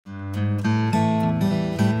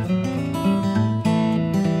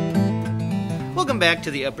Welcome back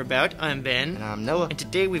to the Upper Bout. I'm Ben. And I'm Noah. And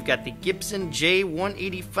today we've got the Gibson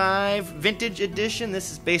J-185 Vintage Edition.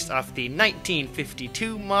 This is based off the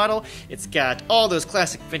 1952 model. It's got all those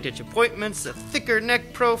classic vintage appointments, a thicker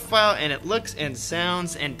neck profile, and it looks and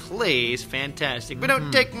sounds and plays fantastic. But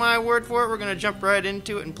don't take my word for it. We're going to jump right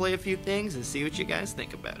into it and play a few things and see what you guys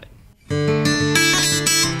think about it.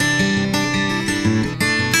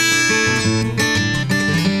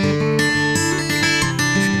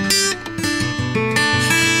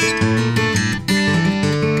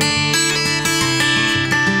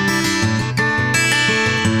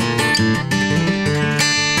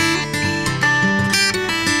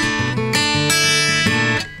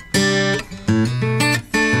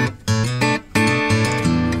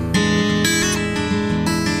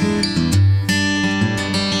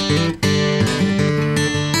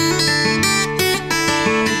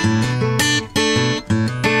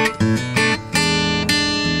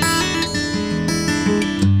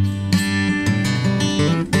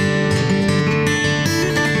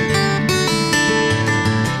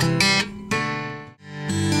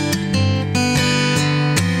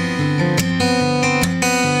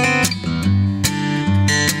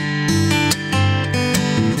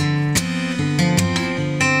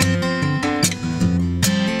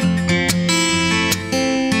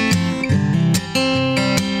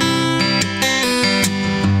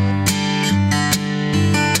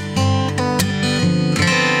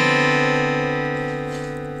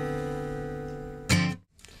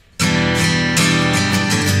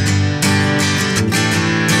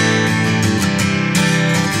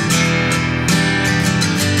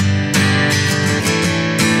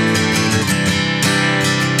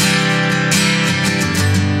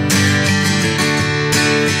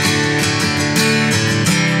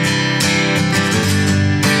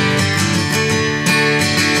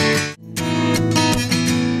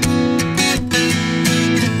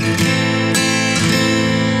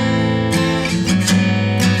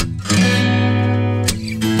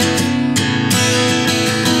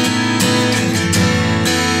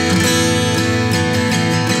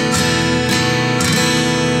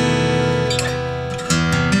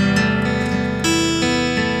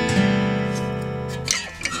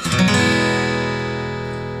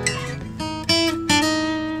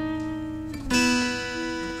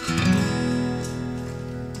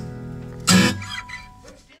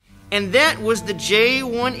 And that was the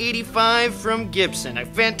J-185 from Gibson, a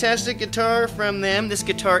fantastic guitar from them. This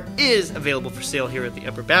guitar is available for sale here at the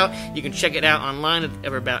Upper Bout. You can check it out online at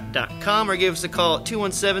upperbout.com or give us a call at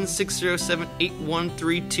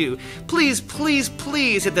 217-607-8132. Please, please,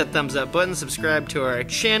 please hit that thumbs up button, subscribe to our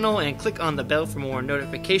channel, and click on the bell for more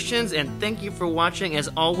notifications. And thank you for watching. As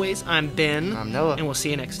always, I'm Ben. I'm Noah. And we'll see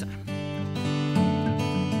you next time.